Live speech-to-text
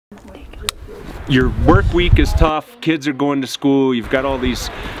your work week is tough, kids are going to school, you've got all these,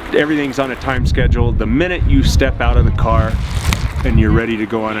 everything's on a time schedule. The minute you step out of the car and you're ready to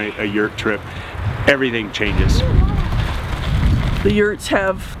go on a yurt trip, everything changes. The yurts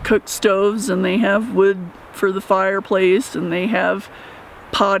have cooked stoves, and they have wood for the fireplace, and they have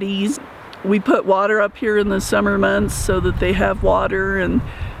potties. We put water up here in the summer months so that they have water, and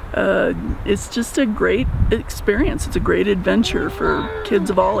it's just a great experience. It's a great adventure for kids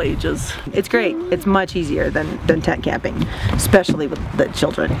of all ages. It's great. It's much easier than tent camping, especially with the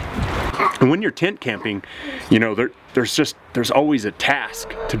children. And when you're tent camping, you know, there's always a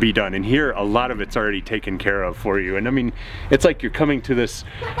task to be done, and here a lot of it's already taken care of for you. And I mean, it's like you're coming to this,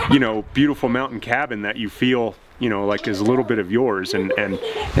 you know, beautiful mountain cabin that you feel, you know, like is a little bit of yours, and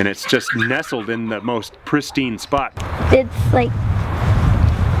it's just nestled in the most pristine spot. It's like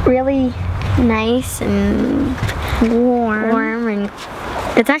really nice and warm, and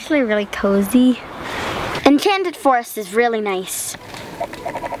it's actually really cozy. Enchanted Forest is really nice.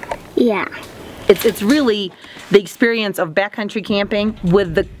 Yeah. It's really the experience of backcountry camping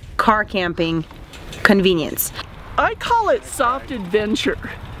with the car camping convenience. I call it soft adventure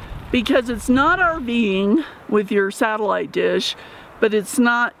because it's not RVing with your satellite dish, but it's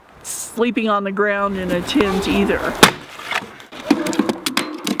not sleeping on the ground in a tent either.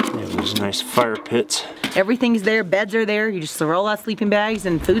 Yeah, there's nice fire pits. Everything's there, beds are there, you just roll out sleeping bags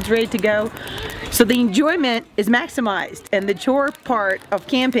and food's ready to go. So the enjoyment is maximized, and the chore part of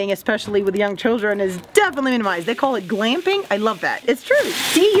camping, especially with young children, is definitely minimized. They call it glamping. I love that. It's true.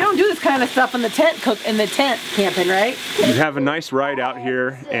 See, you don't do this kind of stuff in the tent camping, right? You have a nice ride out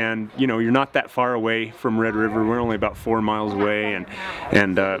here, and you know, you're not that far away from Red River. We're only about 4 miles away,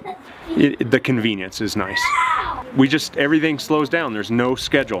 and the convenience is nice. Everything slows down. There's no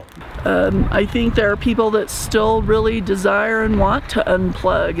schedule. I think there are people that still really desire and want to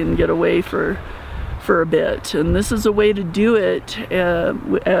unplug and get away for a bit, and this is a way to do it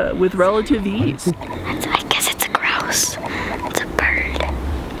with relative ease. I guess it's a grouse. It's a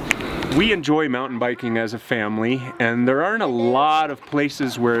bird. We enjoy mountain biking as a family, and there aren't a lot of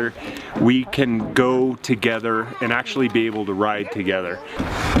places where we can go together and actually be able to ride together.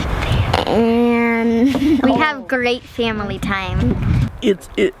 And we have great family time.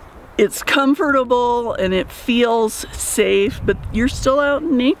 It's comfortable and it feels safe, but you're still out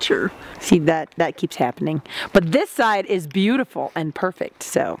in nature. See, that keeps happening. But this side is beautiful and perfect,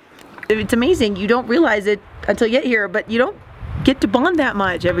 so. It's amazing, you don't realize it until you get here, but you don't get to bond that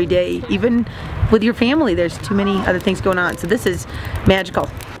much every day. Even with your family, there's too many other things going on. So this is magical.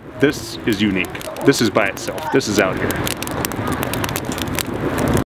 This is unique. This is by itself. This is out here.